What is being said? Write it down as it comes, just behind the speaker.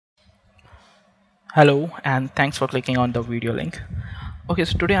Hello and thanks for clicking on the video link. Okay,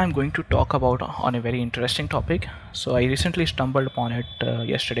 so today I'm going to talk about on a very interesting topic. So I recently stumbled upon it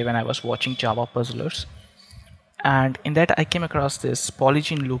yesterday when I was watching Java Puzzlers, and in that I came across this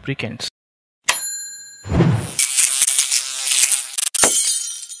PolygeneLubricants.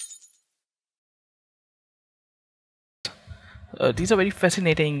 These are very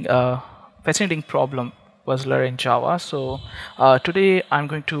fascinating problem puzzler in Java. So today I'm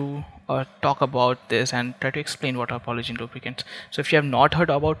going to talk about this and try to explain what are PolygeneLubricants. So if you have not heard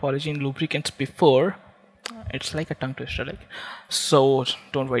about PolygeneLubricants before, it's like a tongue twister. So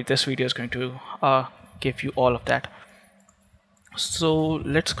don't worry, this video is going to give you all of that. So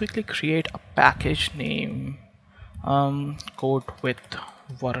let's quickly create a package name code with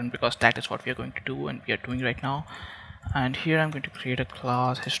Warren, because that is what we are going to do and we are doing right now. And here I'm going to create a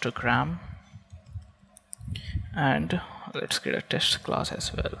class histogram, and let's create a test class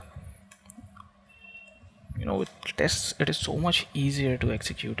as well. With tests it is so much easier to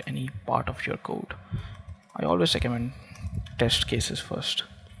execute any part of your code. I always recommend test cases first.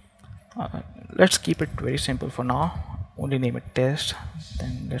 Let's keep it very simple for now, only name it test.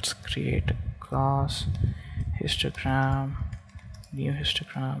 Then let's create a class histogram, new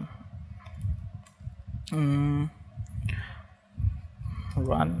histogram,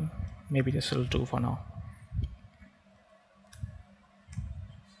 run. Maybe this will do for now.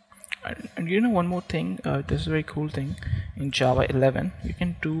 And one more thing, this is a very cool thing in Java 11. You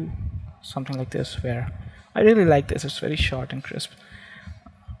can do something like this, where I really like this. It's very short and crisp.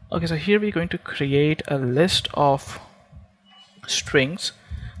 Okay, so here we're going to create a list of strings.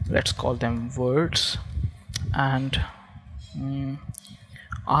 Let's call them words, and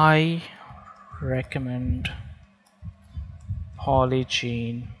I recommend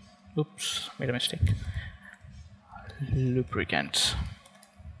polygene, oops, made a mistake, lubricants.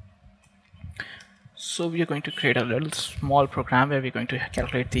 So we are going to create a little small program where we're going to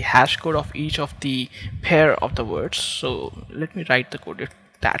calculate the hash code of each of the pair of the words. So let me write the code.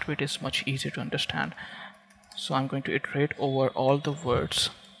 That way it is much easier to understand. So I'm going to iterate over all the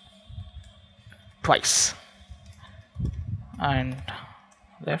words twice, and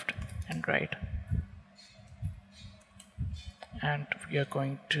left and right, and we are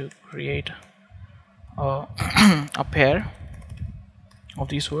going to create a pair of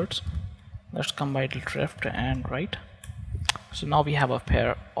these words. Let's combine left and right. So now we have a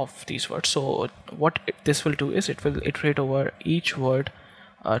pair of these words. So what this will do is it will iterate over each word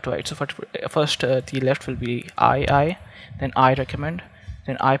twice. So first the left will be I, then I recommend,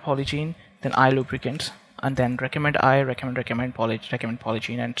 then I polygene, then I lubricants, and then recommend I, recommend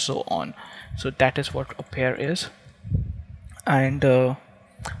polygene, and so on. So that is what a pair is. And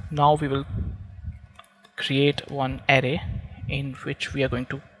now we will create one array in which we are going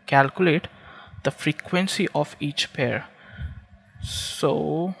to calculate the frequency of each pair.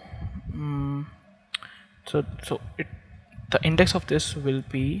 So the index of this will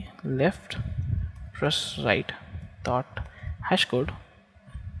be left plus right dot hash code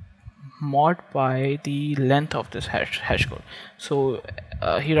mod by the length of this hash code. So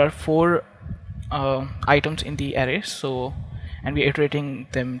here are 4 items in the array, so and we're iterating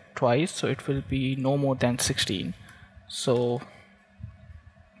them twice, so it will be no more than 16. So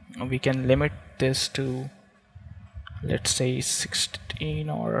we can limit this to, let's say, 16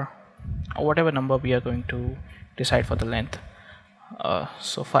 or whatever number we are going to decide for the length.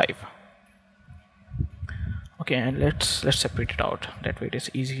 So 5. Okay, and let's separate it out. That way it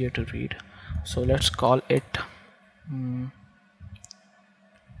is easier to read. So let's call it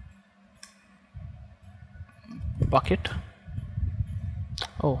bucket.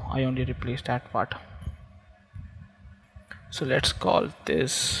 Oh, I only replaced that part. So let's call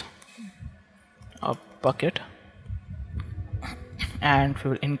this a bucket, and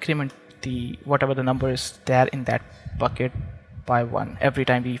we will increment the whatever the number is there in that bucket by 1 every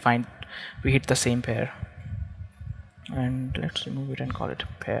time we hit the same pair. And let's remove it and call it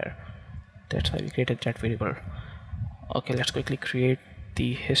pair. That's why we created that variable. Okay, let's quickly create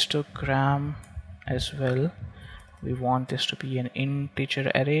the histogram as well. We want this to be an integer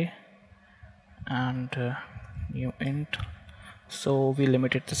array, and new int. So we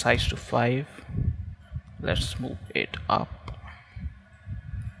limited the size to 5. Let's move it up.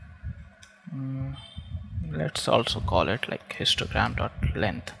 Let's also call it like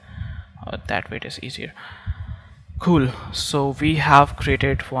histogram.length. That way it is easier. Cool. So we have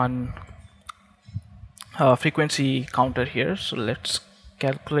created one frequency counter here. So let's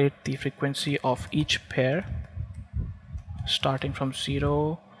calculate the frequency of each pair starting from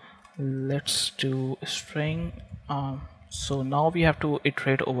 0. Let's do a string. So now we have to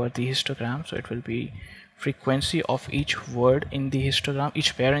iterate over the histogram. So it will be frequency of each word in the histogram,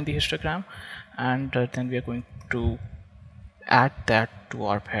 each pair in the histogram, and then we are going to add that to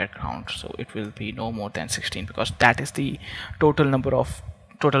our pair count. So it will be no more than 16, because that is the total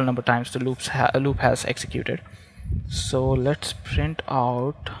number times the loop has executed. So let's print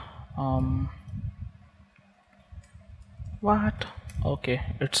out what? Okay,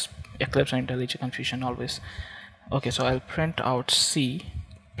 it's Eclipse and IntelliJ confusion always. Okay, so I'll print out C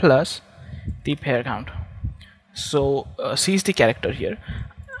plus the pair count. So C is the character here,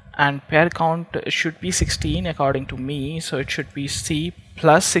 and pair count should be 16 according to me, so it should be C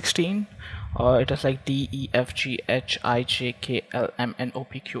plus 16. It is like D, E, F, G, H, I, J, K, L, M, N, O,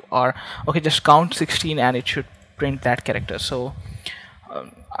 P, Q, R. Okay, just count 16 and it should print that character. So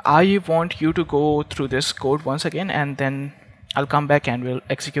I want you to go through this code once again, and then I'll come back and we'll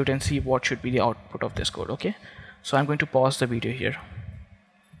execute and see what should be the output of this code. Okay, so I'm going to pause the video here.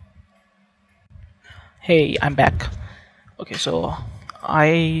 Hey, I'm back. Okay, so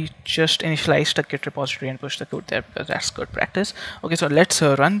I just initialized the Git repository and pushed the code there. That's good practice. Okay, so let's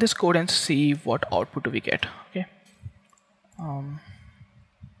run this code and see what output do we get. Okay,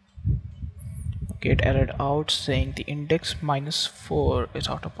 get error out saying the index -4 is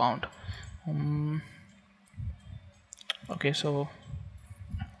out of bound. Okay, so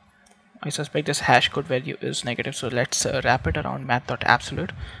I suspect this hash code value is negative, so let's wrap it around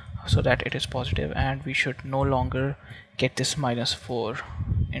math.absolute so that it is positive, and we should no longer get this -4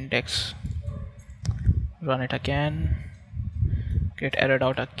 index. Run it again, get errored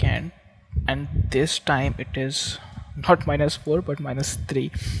out again, and this time it is not -4 but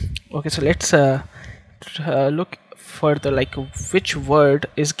 -3. Okay, so let's look further, like which word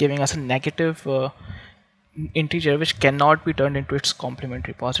is giving us a negative integer which cannot be turned into its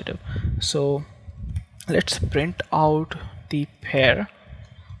complementary positive. So let's print out the pair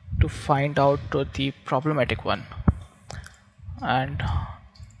to find out the problematic one, and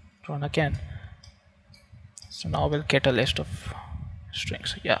run again. So now we'll get a list of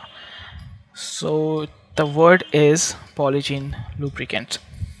strings. Yeah, so the word is PolygeneLubricants,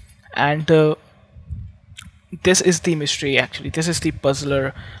 and this is the mystery. Actually, this is the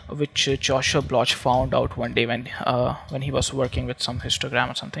puzzler which Joshua Bloch found out one day when he was working with some histogram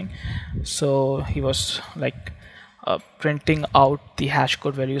or something. So he was like printing out the hash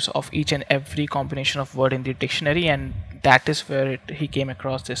code values of each and every combination of word in the dictionary, and that is where he came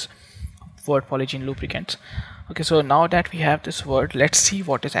across this word PolygeneLubricants. Okay, so now that we have this word, let's see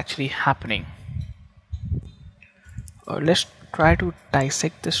what is actually happening. Let's try to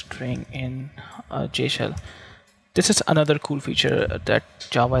dissect the string in JShell. This is another cool feature that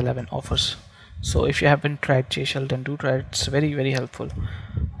Java 11 offers. So if you haven't tried JShell, then do try it. It's very, very helpful.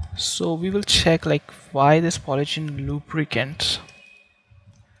 So we will check like why this PolygeneLubricants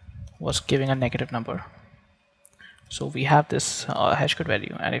was giving a negative number. So we have this hash code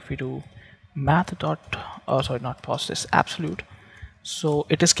value, and if we do absolute, so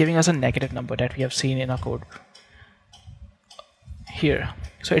it is giving us a negative number that we have seen in our code here.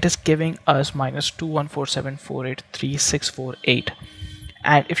 So it is giving us -21474836648,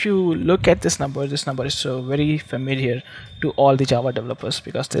 and if you look at this number is very familiar to all the Java developers,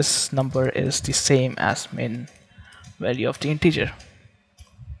 because this number is the same as main value of the integer.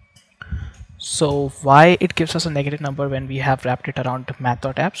 So why it gives us a negative number when we have wrapped it around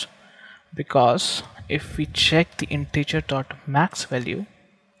math.apps? Because if we check the integer.max value,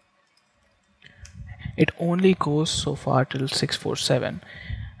 it only goes so far till 647,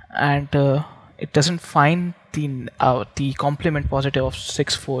 and it doesn't find the complement positive of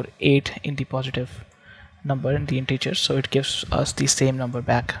 648 in the positive number in the integer, so it gives us the same number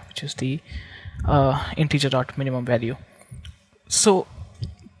back, which is the integer.minimum value. So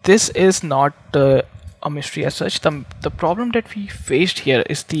this is not a mystery as such. The problem that we faced here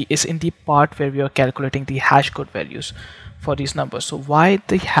is in the part where we are calculating the hash code values for these numbers. So why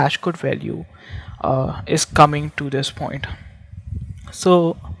the hash code value is coming to this point?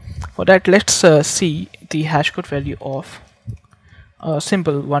 So for that, let's see the hash code value of a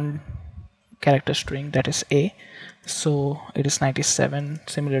simple one character string, that is A. So it is 97.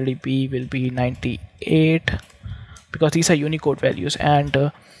 Similarly, B will be 98, because these are Unicode values.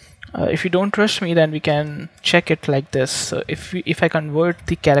 And if you don't trust me, then we can check it like this. So if I convert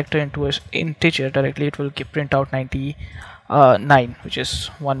the character into an integer directly, it will print out 99, which is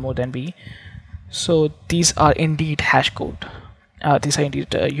one more than B. So these are indeed hash code. These are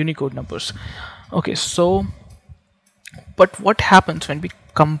indeed Unicode numbers. Okay, so but what happens when we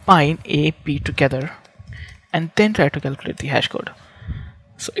combine A, B together and then try to calculate the hash code?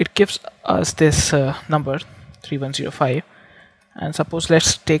 So it gives us this number 3105, And suppose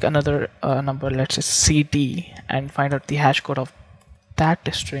let's take another number, let's say CD, and find out the hash code of that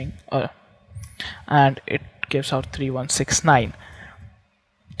string, and it gives out 3169.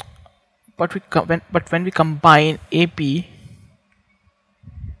 But when we combine AB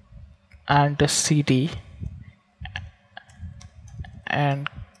and the CD and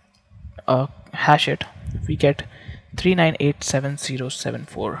hash it, we get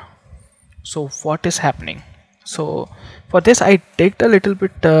 3987074. So what is happening? So for this I digged a little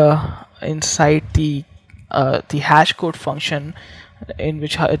bit inside the hash code function in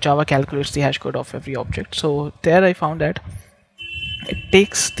which Java calculates the hash code of every object. So there I found that it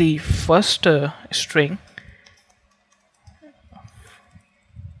takes the first string,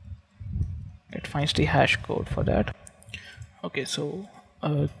 it finds the hash code for that. Okay, so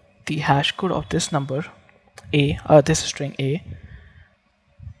the hash code of this number A, this string A,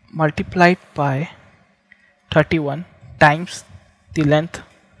 multiplied by 31 times the length,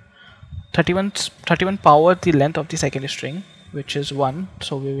 31 power the length of the second string, which is 1,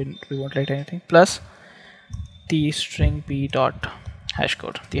 so we won't write anything, plus the string B dot hash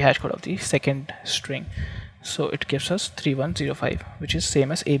code, the hash code of the second string. So it gives us 3105, which is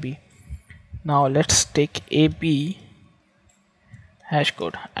same as AB. Now let's take AB hash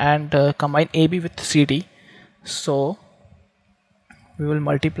code and combine AB with CD. So we will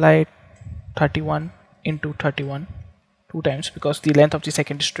multiply 31 into 31 2 times, because the length of the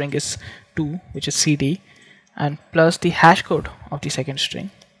second string is 2, which is CD, and plus the hash code of the second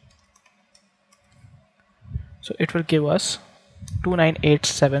string. So it will give us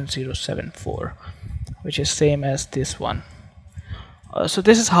 2987074, which is same as this one. So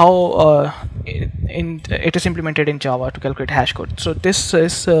this is how it is implemented in Java to calculate hash code. So this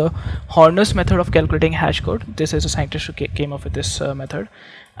is Horner's method of calculating hash code. This is a scientist who came up with this method,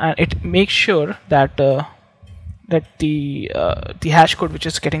 and it makes sure that the hash code which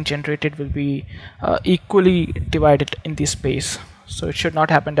is getting generated will be equally divided in the space. So it should not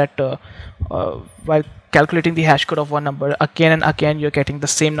happen that while calculating the hash code of one number, again and again you're getting the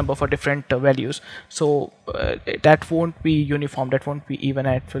same number for different values. So that won't be uniform, that won't be even,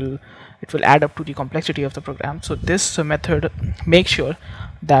 and it will add up to the complexity of the program. So this method makes sure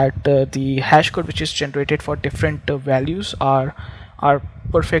that the hash code which is generated for different values are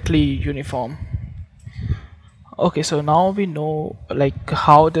perfectly uniform. Okay, so now we know like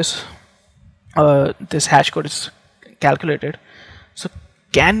how this hash code is calculated. So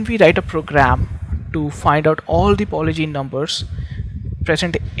can we write a program to find out all the polygene numbers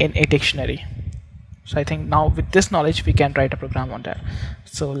present in a dictionary? So I think now with this knowledge we can write a program on that.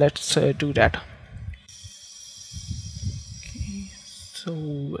 So let's do that. Okay, so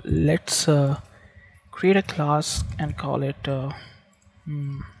let's create a class and call it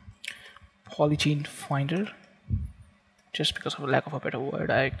polygene finder. Just because of a lack of a better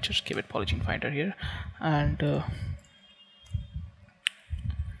word, I just give it polygene finder here, and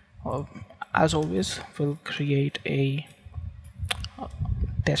as always we'll create a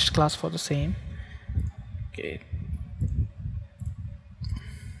test class for the same. Okay,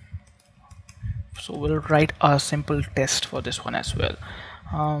 so we'll write a simple test for this one as well.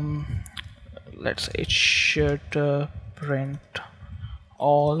 Let's say it should print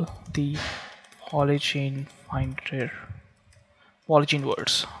all the polygene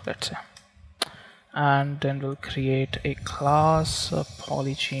words, let's say, and then we'll create a class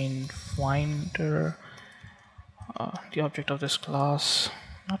polygene finder. The object of this class,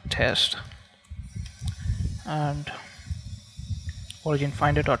 not test, and polygene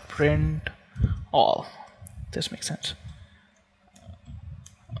finder dot print all. This makes sense.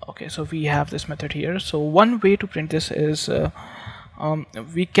 Okay, so we have this method here. So one way to print this is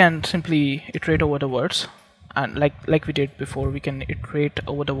we can simply iterate over the words, and like we did before, we can iterate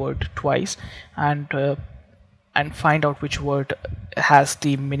over the word twice and find out which word has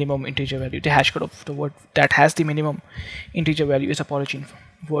the minimum integer value. The hash code of the word that has the minimum integer value is a polygene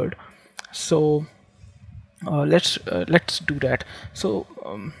word. So let's do that. So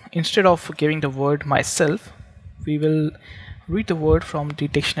instead of giving the word myself, we will read the word from the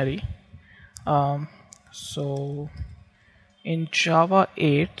dictionary. So in Java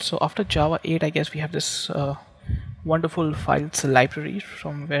 8, so after Java 8 I guess we have this wonderful files library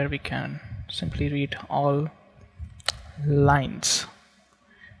from where we can simply read all lines,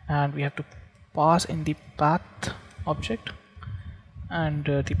 and we have to pass in the path object and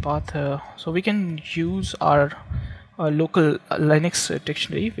the path, so we can use our local Linux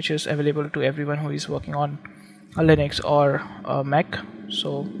dictionary, which is available to everyone who is working on a Linux or a Mac.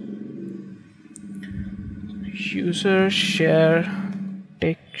 So user share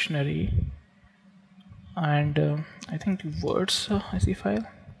dictionary, and I think words is the file.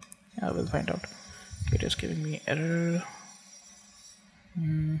 Yeah, we'll find out. It is giving me error.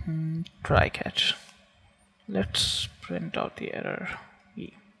 Try catch. Let's print out the error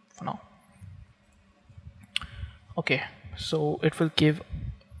E for now. Okay, so it will give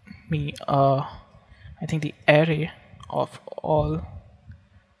me I think the array of all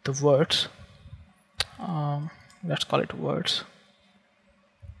the words. Let's call it words.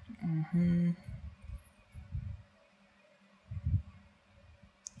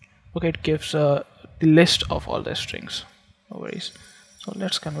 Okay, it gives the list of all the strings. No worries. So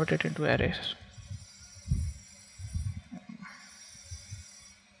let's convert it into arrays.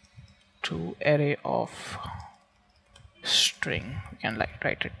 To array of string, we can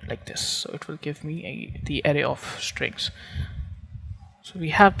write it like this. So it will give me the array of strings. So we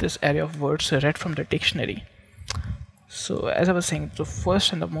have this array of words read from the dictionary. So as I was saying, the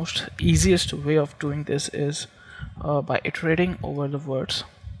first and the most easiest way of doing this is by iterating over the words,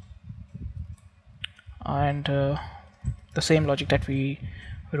 and the same logic that we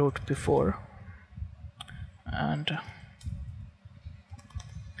wrote before, and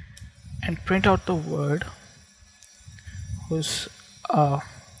print out the word whose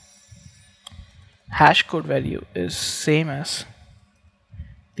hash code value is same as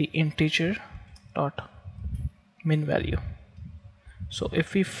the integer dot min value. So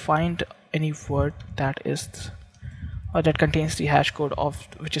if we find any word that is that contains the hash code of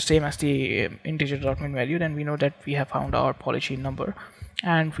which is same as the integer dot min value, then we know that we have found our polygene number,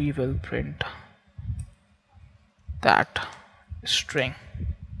 and we will print that string.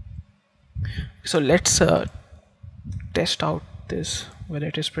 So let's test out this, whether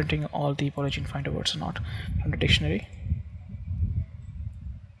it is printing all the polygene finder words or not from the dictionary.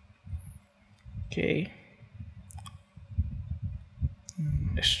 Okay,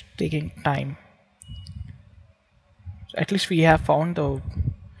 it's taking time. So at least we have found the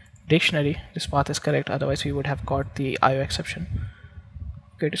dictionary. This path is correct, otherwise we would have got the IO exception.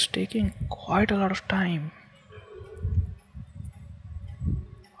 Okay, it is taking quite a lot of time.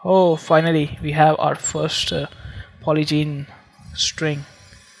 Oh, finally we have our first polygene string.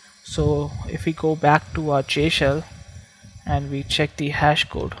 So if we go back to our J shell and we check the hash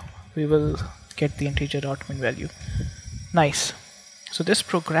code, we will get the integer dot min value. Nice. So this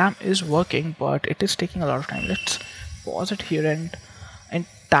program is working, but it is taking a lot of time. Let's pause it here and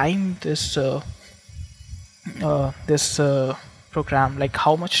time this program, like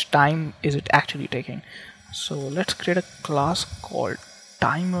how much time is it actually taking. So let's create a class called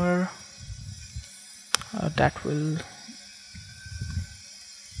timer that will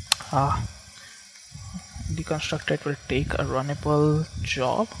the constructor will take a runnable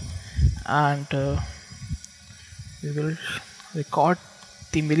job, and we will record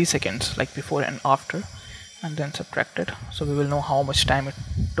the milliseconds like before and after, and then subtract it, so we will know how much time it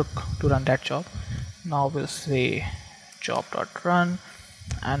took to run that job. Now we'll say job.run,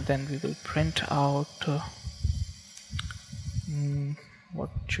 and then we will print out what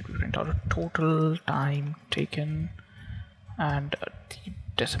should we print out? A total time taken and the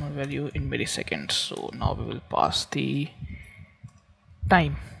decimal value in milliseconds. So now we will pass the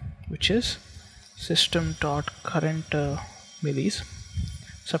time, which is system.current millis,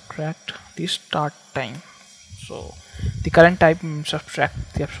 subtract the start time. So the current time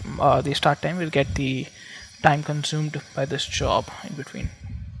subtract the start time, will get the time consumed by this job in between.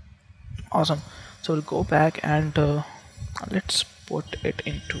 Awesome. So we'll go back and let's put it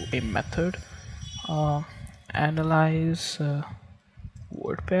into a method, analyze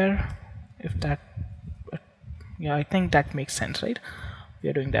word pair. If that yeah, I think that makes sense, right? We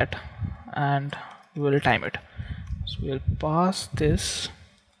are doing that, and we will time it. So we'll pass this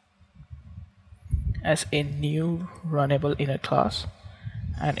as a new runnable inner class,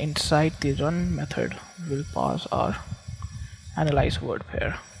 and inside the run method we'll pass our analyze word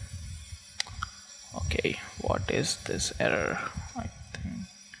pair. Okay, what is this error? I think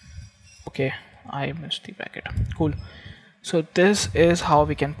okay, I missed the bracket. Cool. So this is how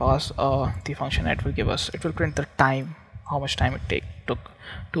we can pass the function. It will give us, it will print the time, how much time it took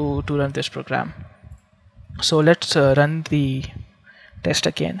to run this program. So let's run the test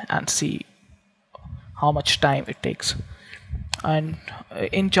again and see how much time it takes. And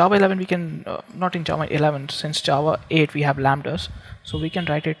in Java 11 we can not in Java 11, since Java 8 we have lambdas, so we can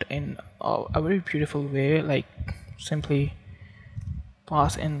write it in a very beautiful way, like simply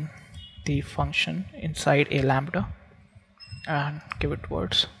pass in the function inside a lambda and give it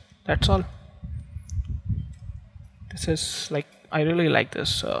words. That's all. This is like, I really like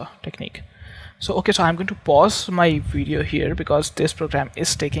this technique. So okay, so I'm going to pause my video here because this program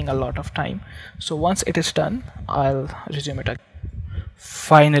is taking a lot of time. So once it is done, I'll resume it again.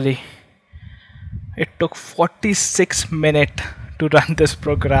 Finally, it took 46 minutes to run this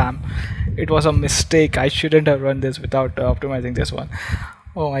program. It was a mistake. I shouldn't have run this without optimizing this one.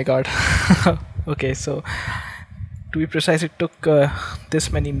 Oh my god. Okay, so to be precise, it took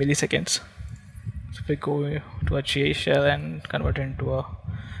this many milliseconds. So if we go to a J shell and convert it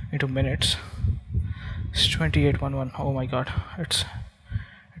into minutes, it's 2811. Oh my god, it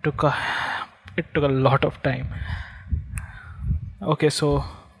took a lot of time. Okay, so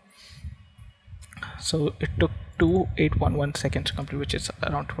it took 2811 seconds to complete, which is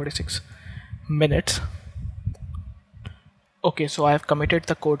around 46 minutes. Okay, so I have committed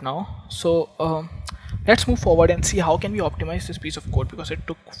the code now. So let's move forward and see how can we optimize this piece of code, because it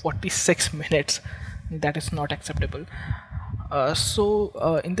took 46 minutes. That is not acceptable.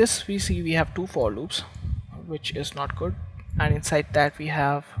 In this we have two for loops, which is not good, and inside that we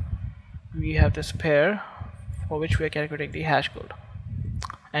have this pair for which we are calculating the hash code,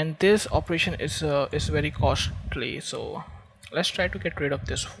 and this operation is very costly. So let's try to get rid of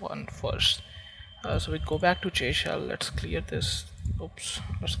this one first. So we go back to J shell. Let's clear this. Oops,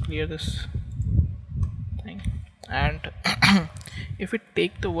 let's clear this thing, and if we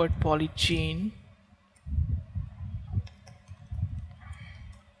take the word polygene,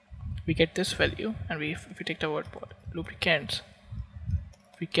 we get this value, and if we take the word lubricants,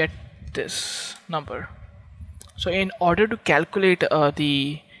 we get this number. So in order to calculate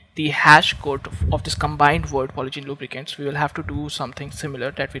the hash code of this combined word PolygeneLubricants, we will have to do something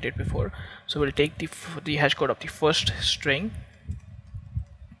similar that we did before. So we'll take the hash code of the first string,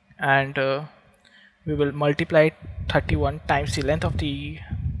 and we will multiply 31 times the length of the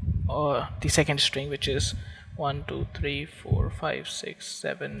second string, which is 1 2 3 4 5 6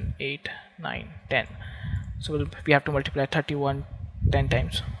 7 8 9 10. So we have to multiply 31 10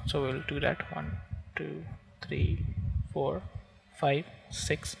 times. So we'll do that. 1 2 3 4 5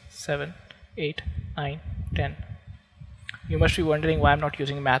 6 7 8 9 10. You must be wondering why I'm not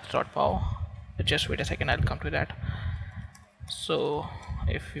using math.pow. Just wait a second, I'll come to that. So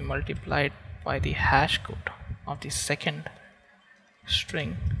if we multiply it by the hash code of the second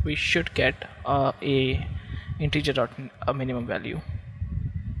string, we should get a integer a minimum value.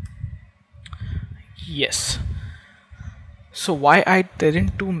 Yes. So why I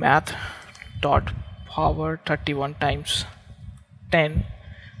didn't do math dot power 31 times 10,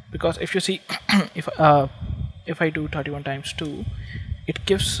 because if you see if I do 31 times 2, it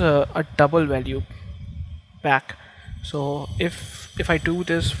gives a double value back. So if I do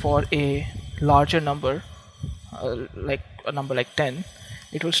this for a larger number, like a number like 10,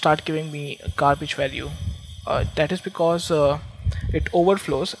 it will start giving me a garbage value. That is because it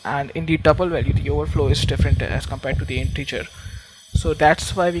overflows, and in the double value the overflow is different as compared to the integer. So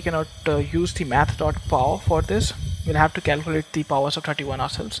that's why we cannot use the math.pow for this. We'll have to calculate the powers of 31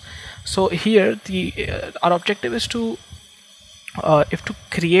 ourselves. So here our objective is to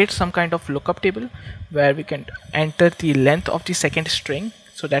create some kind of lookup table where we can enter the length of the second string,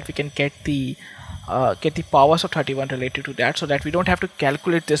 so that we can get the powers of 31 related to that, so that we don't have to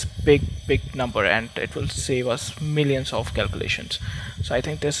calculate this big number, and it will save us millions of calculations. So I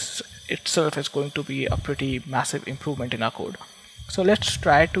think this itself is going to be a pretty massive improvement in our code. So let's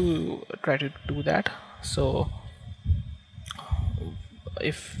try to do that. So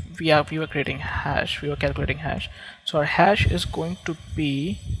if we were calculating hash, so our hash is going to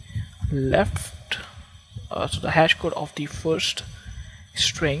be left, so the hash code of the first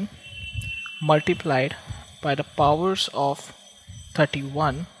string multiplied by the powers of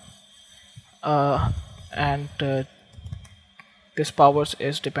 31, and this powers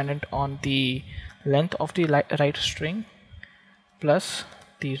is dependent on the length of the right string plus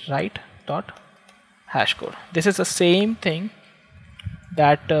the right dot hash code. This is the same thing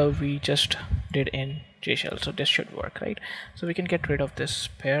that we just did in J shell, so this should work, right? So we can get rid of this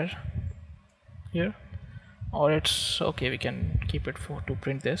pair here, or it's okay, we can keep it to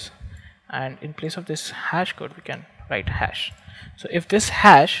print this, and in place of this hash code we can write hash. So if this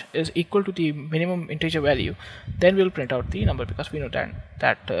hash is equal to the minimum integer value, then we'll print out the number, because we know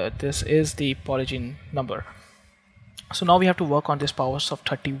that this is the polygene number. So now we have to work on this powers of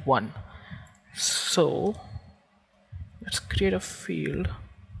 31. So let's create a field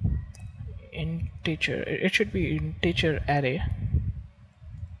integer. It should be integer array.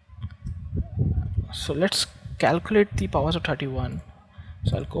 So let's calculate the powers of 31.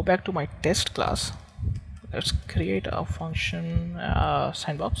 So I'll go back to my test class. Let's create a function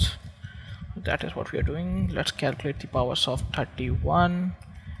sandbox. That is what we are doing. Let's calculate the powers of 31.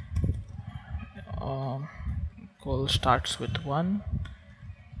 Goal starts with 1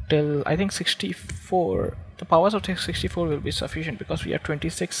 till I think 64. The powers of 64 will be sufficient because we have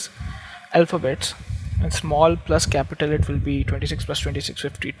 26 alphabets, and small plus capital it will be 26 plus 26,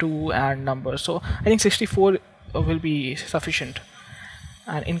 52, and numbers. So I think 64 will be sufficient.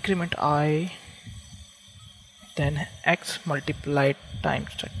 And increment I, then x multiplied times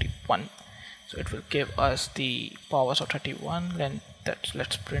 31. So it will give us the powers of 31. Then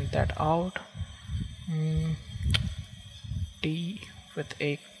let's print that out. T with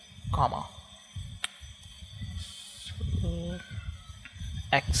a comma. So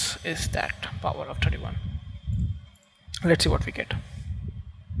x is that power of 31. Let's see what we get.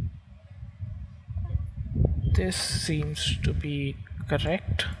 This seems to be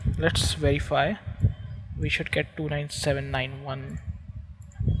correct. Let's verify. We should get 29791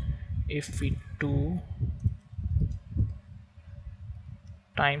 if we do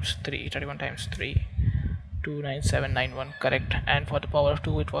times 3, 31 times 3, 29791, correct. And for the power of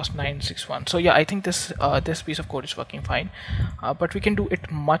 2 it was 961. So yeah, I think this this piece of code is working fine, but we can do it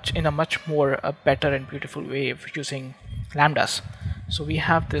in a much more better and beautiful way using lambdas. So we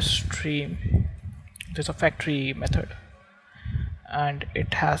have this stream, there's a factory method, and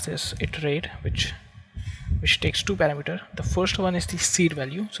it has this iterate which takes 2 parameters. The first one is the seed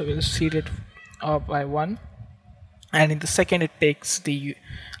value, so we'll seed it by 1, and in the second it takes the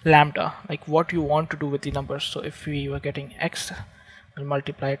lambda, like what you want to do with the numbers. So if we were getting x, we'll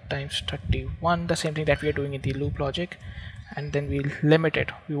multiply it times 31, the same thing that we are doing in the loop logic, and then we'll limit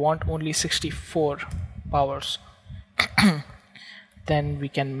it. We want only 64 powers. Then we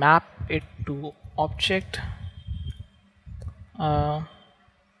can map it to object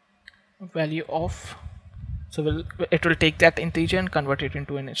value of, so it will take that integer and convert it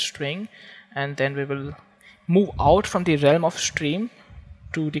into a string, and then we will move out from the realm of stream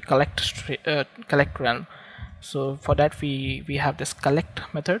to the collect realm. So for that we have this collect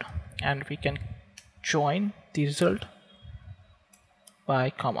method, and we can join the result by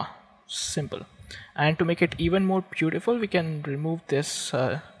comma. Simple. And to make it even more beautiful, we can remove this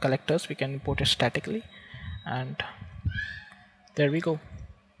collectors, we can import it statically, and there we go.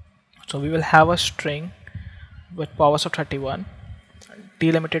 So we will have a string with powers of 31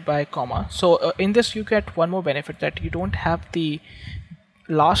 delimited by a comma. So in this you get one more benefit, that you don't have the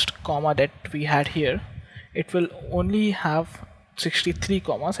last comma that we had here. It will only have 63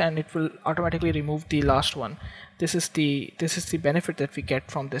 commas, and it will automatically remove the last one. This is the benefit that we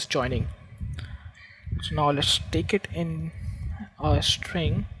get from this joining. So now let's take it in a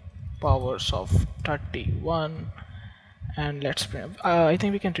string, powers of 31, and let's print. I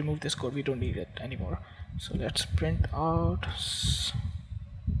think we can remove this code, we don't need it anymore. So let's print out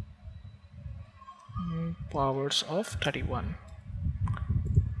powers of 31.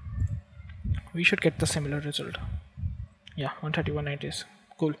 We should get the similar result. Yeah, 131.90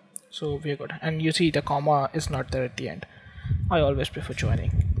 cool. So we're good, and you see the comma is not there at the end. I always prefer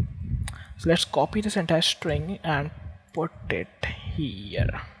joining. So let's copy this entire string and put it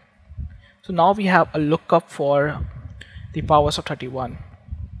here. So now we have a lookup for the powers of 31.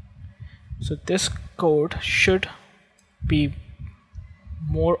 So this code should be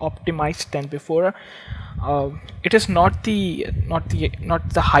more optimized than before. It is not the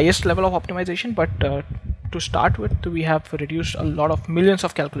highest level of optimization, but to start with, we have reduced a lot of millions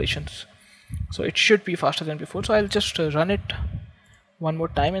of calculations. So it should be faster than before. So I'll just run it one more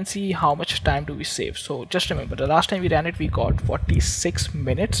time and see how much time do we save. So just remember, the last time we ran it, we got 46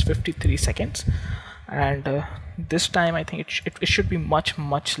 minutes 53 seconds, and this time I think it should be much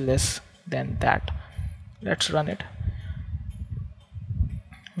less than that. Let's run it.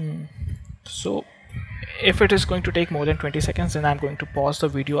 So if it is going to take more than 20 seconds, then I'm going to pause the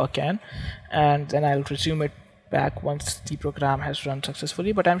video again, and then I'll resume it back once the program has run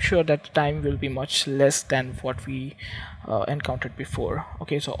successfully, but I'm sure that the time will be much less than what we encountered before.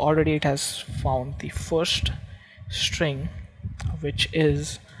 Okay, so already it has found the first string, which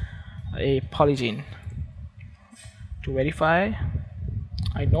is a polygene. To verify,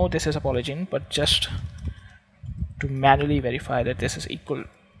 I know this is a polygene, but just to manually verify that this is equal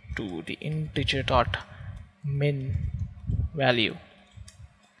to the integer dot min value.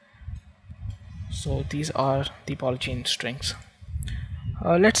 So these are the polygene strings.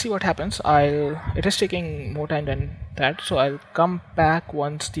 Let's see what happens. It is taking more time than that, so I'll come back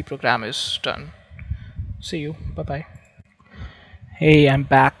once the program is done. See you. Bye bye. Hey, I'm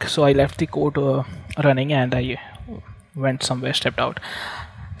back. So I left the code running, and I went somewhere, stepped out.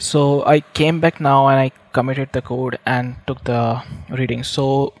 So I came back now, and I committed the code and took the reading.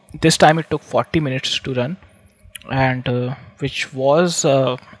 So this time it took 40 minutes to run. and which was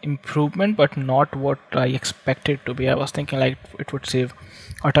improvement, but not what I expected to be. I was thinking like it would save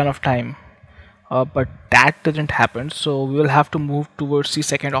a ton of time, but that didn't happen, so we will have to move towards the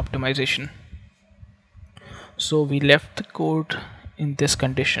second optimization. So we left the code in this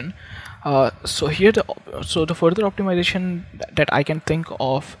condition. So here the further optimization that I can think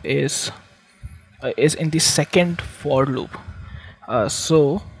of is in the second for loop.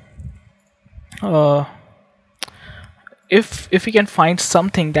 If we can find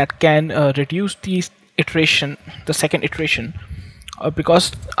something that can reduce the second iteration,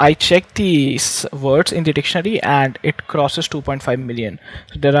 because I checked these words in the dictionary and it crosses 2.5 million.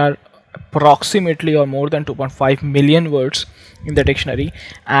 So there are approximately or more than 2.5 million words in the dictionary,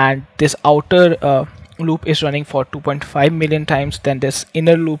 and this outer loop is running for 2.5 million times, then this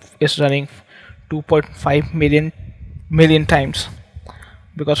inner loop is running 2.5 million times,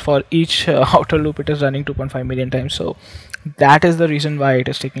 because for each outer loop it is running 2.5 million times. So that is the reason why it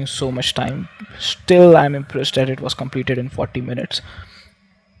is taking so much time. Still, I'm impressed that it was completed in 40 minutes.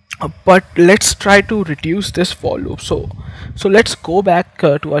 But let's try to reduce this for loop. So let's go back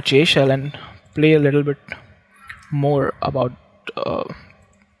to our J shell and play a little bit more about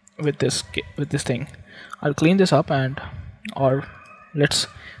with this thing. I'll clean this up or let's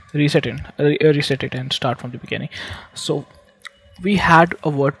reset it and start from the beginning. So we had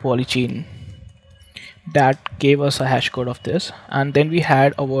a word polygene that gave us a hash code of this, and then we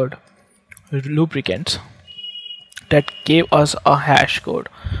had a word lubricants that gave us a hash code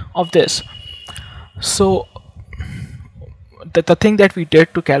of this. So the thing that we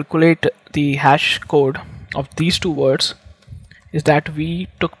did to calculate the hash code of these two words is that we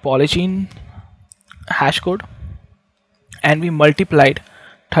took polygene hash code and we multiplied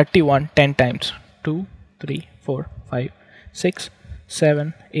 31 10 times. 2 3 4 5 6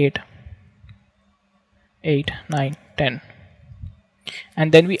 7 8 8 9 10,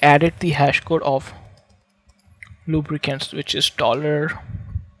 and then we added the hash code of lubricants, which is $2.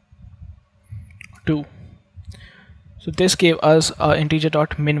 So this gave us a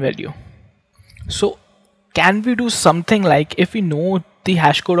integer.min value. So can we do something like, if we know the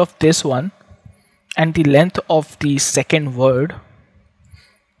hash code of this one and the length of the second word,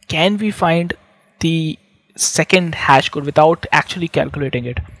 can we find the second hash code without actually calculating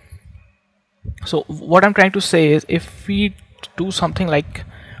it? So what I'm trying to say is, if we do something like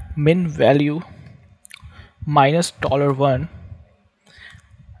min value minus $1,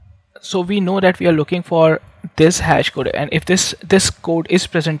 so we know that we are looking for this hash code, and if this code is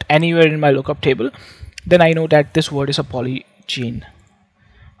present anywhere in my lookup table, then I know that this word is a polygene,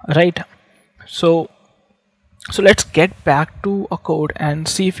 right? So let's get back to a code and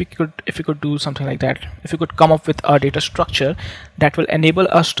see if we could do something like that. If we could come up with a data structure that will enable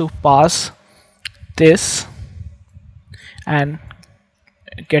us to pass this and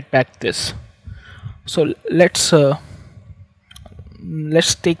get back this. So let's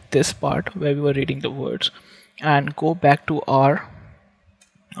take this part where we were reading the words and go back to our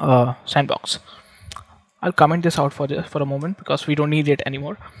sandbox. I'll comment this out for a moment because we don't need it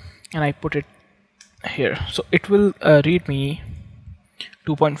anymore, and I put it here. So it will read me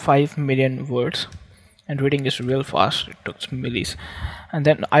 2.5 million words, and reading is real fast. It took millis, and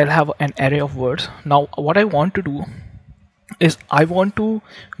then I'll have an array of words. Now what I want to do is I want to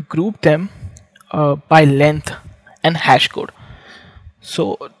group them by length and hash code.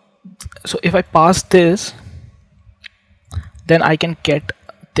 So if I pass this, then I can get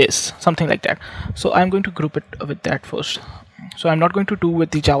this, something like that. So I'm going to group it with that first. So I'm not going to do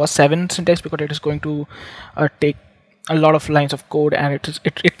with the Java 7 syntax because it is going to take a lot of lines of code, and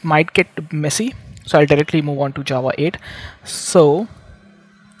it might get messy. So I'll directly move on to Java 8. So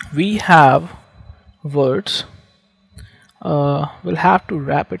we have words. We'll have to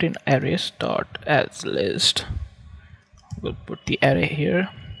wrap it in arrays.asList. We'll put the array here,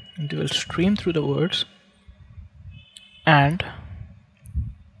 and we'll stream through the words, and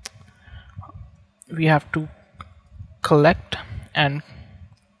we have to collect and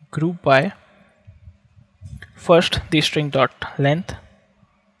group by first the string.length,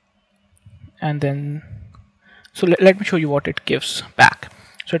 and then let me show you what it gives back.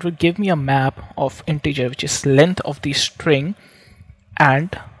 So it will give me a map of integer, which is length of the string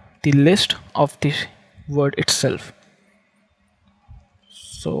and the list of the word itself.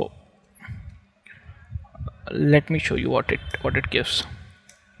 So let me show you what it gives.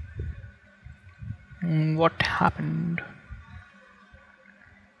 What happened?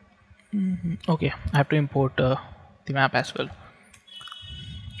 Okay, I have to import the map as well.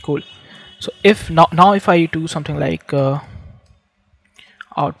 Cool. So if now if I do something like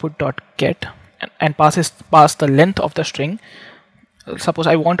output.get and pass the length of the string. Suppose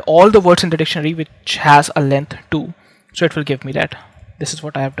I want all the words in the dictionary which has a length 2, so it will give me that. This is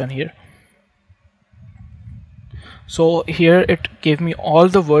what I have done here. So here it gave me all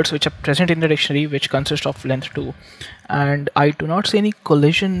the words which are present in the dictionary which consist of length 2, and I do not see any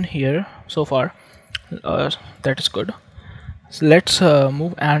collision here so far. That is good. So let's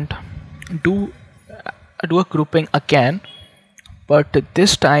move and do a grouping again, but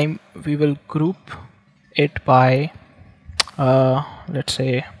this time we will group it by let's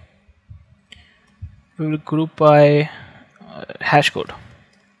say we will group by hash code.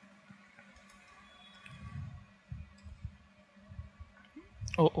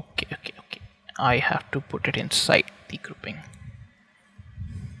 Oh, okay. I have to put it inside the grouping.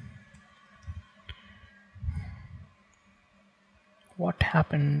 What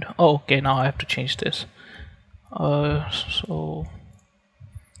happened? Oh, okay, now I have to change this. So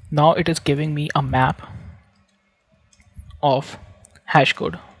now it is giving me a map of hash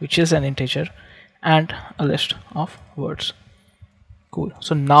code, which is an integer, and a list of words. Cool.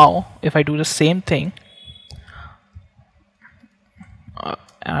 So now if I do the same thing,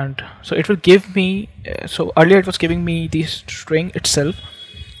 and so it will give me, so earlier it was giving me the string itself,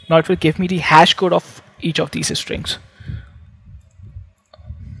 now it will give me the hash code of each of these strings.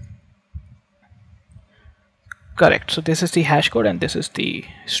 Correct. So this is the hash code and this is the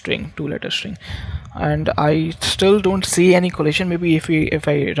string, 2-letter string, and I still don't see any collision. Maybe if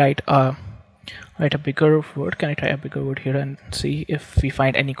I write a bigger word, can I try a bigger word here and see if we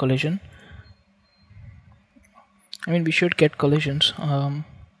find any collision? I mean, we should get collisions.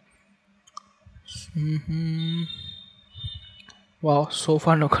 Wow, so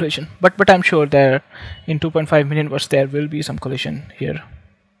far no collision, but I'm sure there in 2.5 million words there will be some collision here.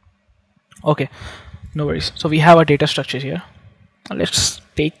 Okay, no worries. So we have our data structure here. Let's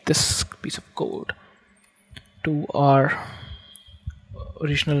take this piece of code to our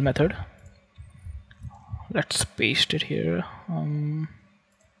original method. Let's paste it here.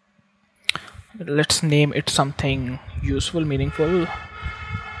 Let's name it something useful, meaningful,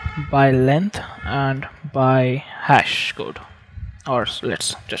 by length and by hash code, or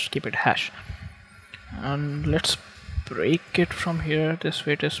let's just keep it hash, and let's break it from here. This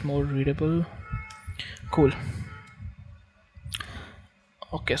way it is more readable. Cool.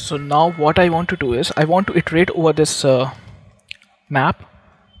 Okay, so now what I want to do is I want to iterate over this map,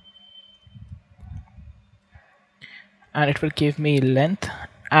 and it will give me length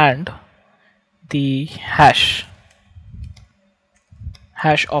and the hash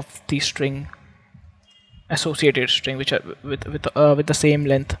of the string, associated string, which are with the same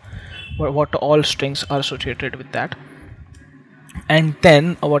length, what all strings are associated with that. And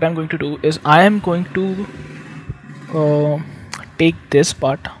then what I'm going to do is I am going to take this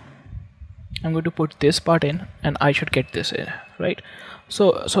part, I'm going to put this part in, and I should get this in, right?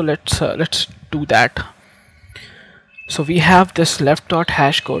 So let's do that. So we have this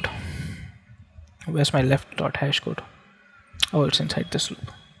left.hash code. Where's my left.hash code? Oh, it's inside this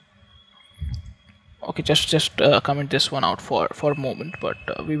loop. Okay, just comment this one out for a moment, but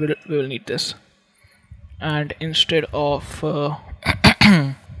we will need this. And instead of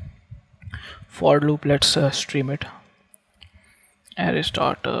for loop, let's stream it. Array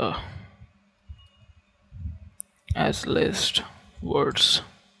start as list words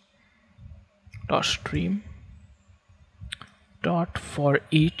dot stream dot for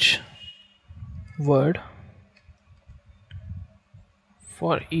each word,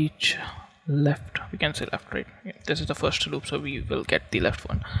 for each left, we can say left, right? Yeah, this is the first loop, so we will get the left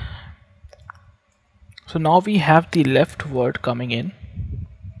one. So now we have the left word coming in.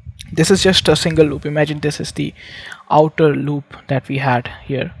 This is just a single loop. Imagine this is the outer loop that we had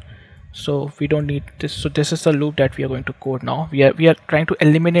here, so we don't need this. So this is the loop that we are going to code now. We are trying to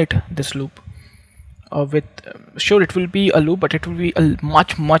eliminate this loop with sure, it will be a loop, but it will be a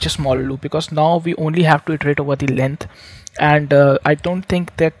much smaller loop, because now we only have to iterate over the length, and I don't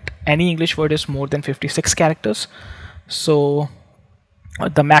think that any English word is more than 56 characters. So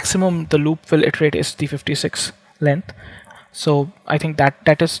the maximum the loop will iterate is the 56 length. So I think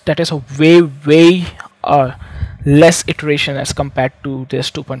that is a way less iteration as compared to this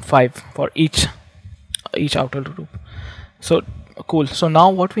 2.5 for each outer loop. So cool. So now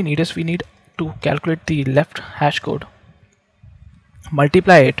what we need is we need to calculate the left hash code,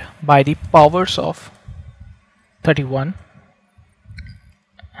 multiply it by the powers of 31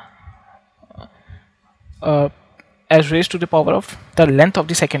 as raised to the power of the length of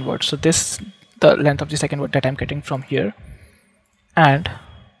the second word. So this the length of the second word that I'm getting from here, and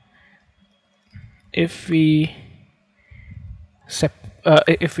if we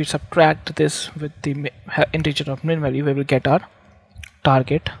if we subtract this with the integer of min value, we will get our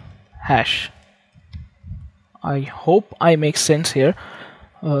target hash. I hope I make sense here.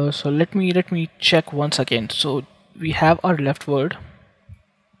 So let me check once again. So we have our left word.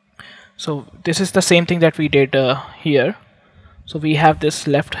 So this is the same thing that we did here. So we have this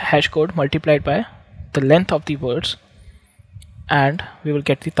left hash code multiplied by the length of the words, and we will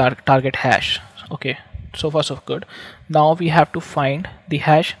get the target hash. Okay, so far so good. Now we have to find the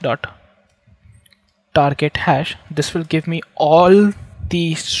hash dot target hash. This will give me all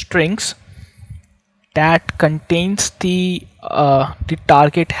the strings that contains the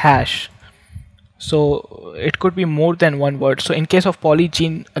target hash. So it could be more than one word. So in case of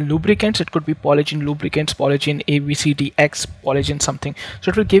PolygeneLubricants, it could be PolygeneLubricants, Polygene ABCDX, Polygene something.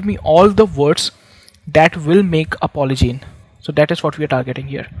 So it will give me all the words that will make a polygene. So that is what we are targeting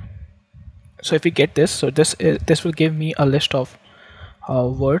here. So if we get this, so this will give me a list of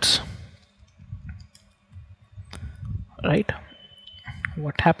words, right?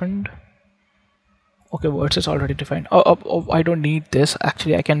 What happened? Okay, words is already defined. Oh, I don't need this.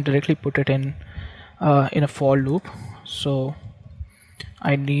 Actually, I can directly put it in a for loop. So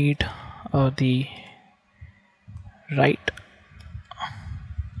I need the right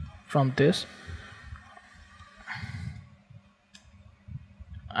from this,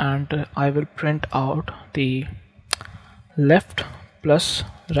 and I will print out the left plus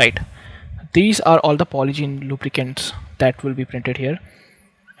right. These are all the PolygeneLubricants that will be printed here.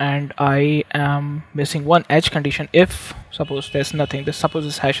 And I am missing one edge condition. If suppose there's nothing, suppose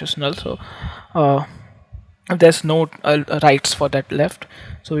this hash is null, so if there's no rights for that left,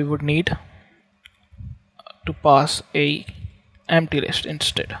 so we would need to pass a empty list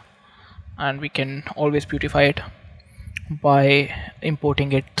instead, and we can always beautify it by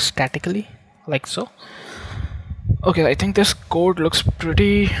importing it statically like so. Okay, I think this code looks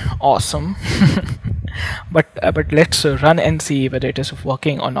pretty awesome. but let's run and see whether it is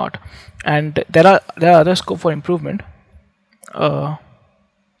working or not. And there are other scope for improvement.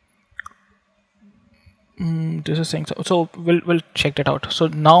 This is saying so we'll check that out. So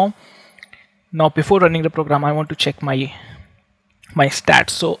now before running the program, I want to check my stats.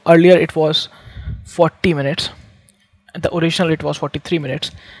 So earlier it was 40 minutes, the original it was 43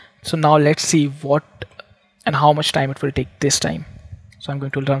 minutes. So now let's see what and how much time it will take this time. So I'm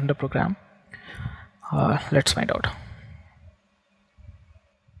going to run the program. Let's find out.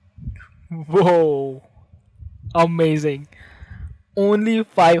 Whoa, amazing. Only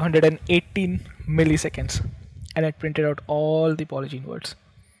 518 milliseconds, and it printed out all the polygene words.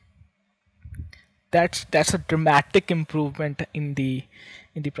 That's a dramatic improvement in the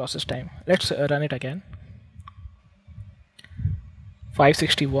process time. Let's run it again.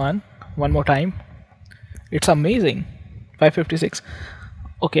 561, one more time. It's amazing. 556.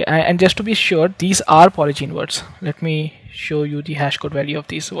 Okay, and just to be sure, these are polygene words. Let me show you the hash code value of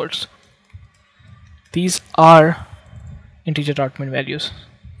these words. These are integer.min values.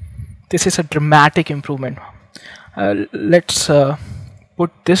 This is a dramatic improvement. Let's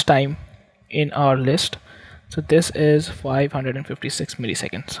put this time in our list. So this is 556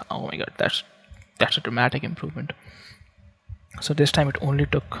 milliseconds. Oh my god, that's a dramatic improvement. So this time it only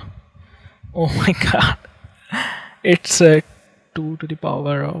took, oh my god, it's 2 to the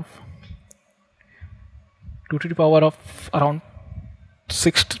power of around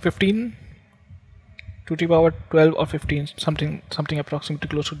 15, 2 to the power 12 or 15, something approximately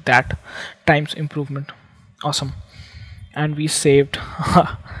close to that times improvement. Awesome. And we saved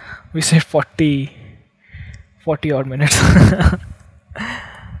 40 odd minutes.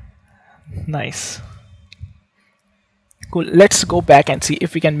 Nice. Cool. Let's go back and see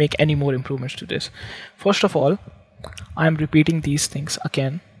if we can make any more improvements to this. First of all, I am repeating these things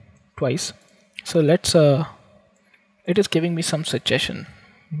again twice. So let's it is giving me some suggestion.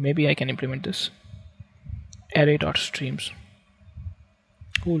 Maybe I can implement this. Array.streams.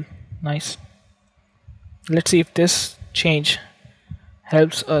 Cool. Nice. Let's see if this change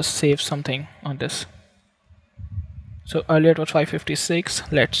helps us save something on this. So earlier it was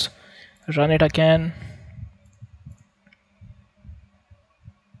 556. Let's run it again.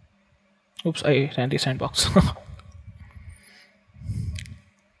 Oops, I ran the sandbox.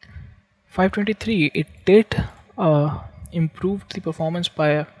 523. It did improve the performance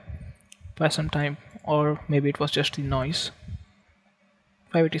by some time, or maybe it was just the noise.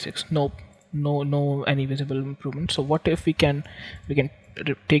 586. Nope, no any visible improvement. So what if we can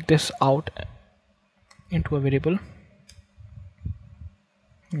take this out into a variable,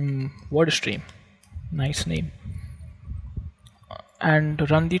 word stream, nice name, and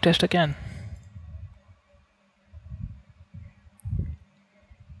run the test again.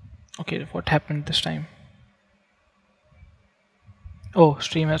 Okay, what happened this time? Oh,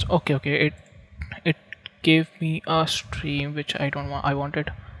 stream has, okay, it gave me a stream which I don't want. I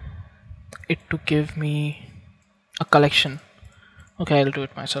wanted it to give me a collection. Okay, I'll do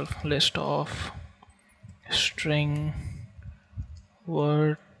it myself. List of string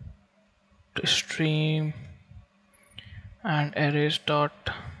word stream and arrays dot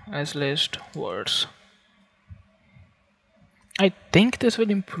as list words. I think this will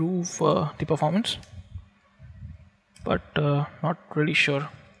improve the performance, but not really sure.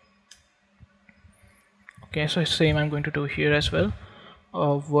 Okay, so same I'm going to do here as well.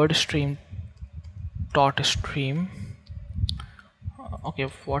 Word stream dot stream. Okay,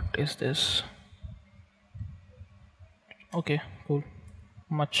 what is this? Okay, cool,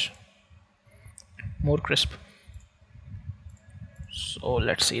 much more crisp. So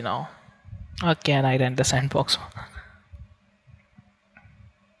let's see now. Can I run the sandbox?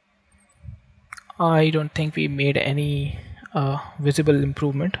 I don't think we made any visible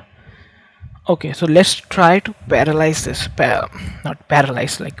improvement. Okay, so let's try to parallelize this. Not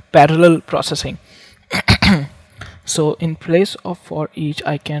paralyze, like parallel processing. So in place of for each,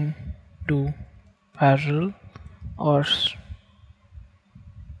 I can do parallel, or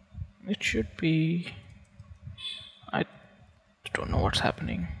it should be, I don't know what's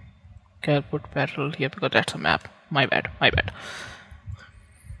happening. Okay, I'll put parallel here because that's a map. My bad.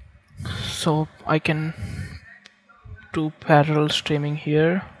 So I can do parallel streaming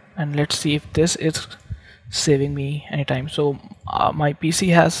here, and let's see if this is saving me anytime. So my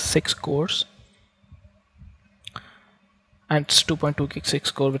PC has 6 cores and it's 2.2 gig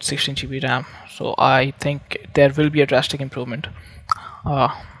 6 core with 16 GB RAM. So I think there will be a drastic improvement.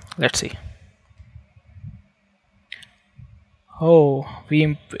 Let's see. Oh,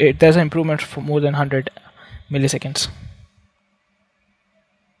 there's an improvement for more than 100 milliseconds.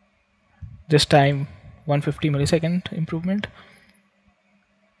 This time 150 millisecond improvement.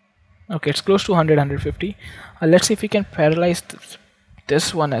 Okay, it's close to 150. Let's see if we can parallelize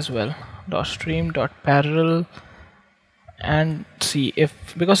this one as well. .stream.parallel, and see if,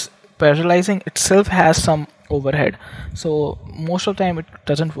 because parallelizing itself has some overhead, so most of the time it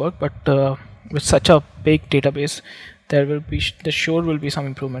doesn't work, but with such a big database there will be some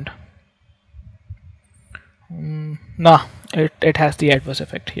improvement. Nah, it has the adverse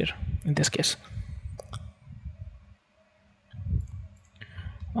effect here in this case.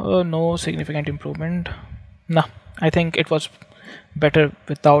 No significant improvement. Nah, I think it was better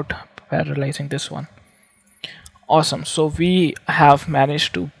without parallelizing this one. Awesome. So we have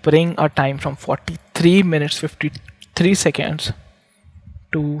managed to bring our time from 43 minutes 53 seconds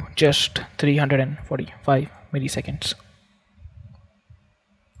to just 345 milliseconds.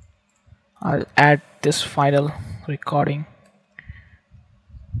 I'll add this final recording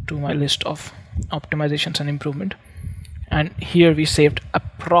to my list of optimizations and improvement, and here we saved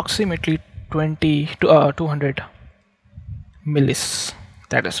approximately 200 millis,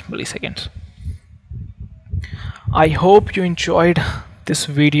 that is milliseconds. I hope you enjoyed this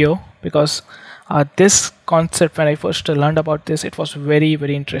video, because this concept, when I first learned about this, it was very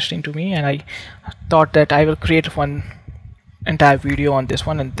interesting to me, and I thought that I will create one entire video on this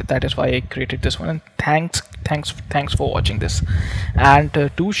one, and that is why I created this one. And thanks for watching this, and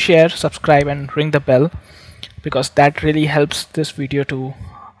do share, subscribe and ring the bell, because that really helps this video to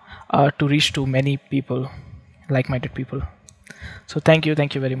reach to many people, like-minded people. So thank you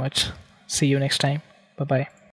very much. See you next time. Bye bye.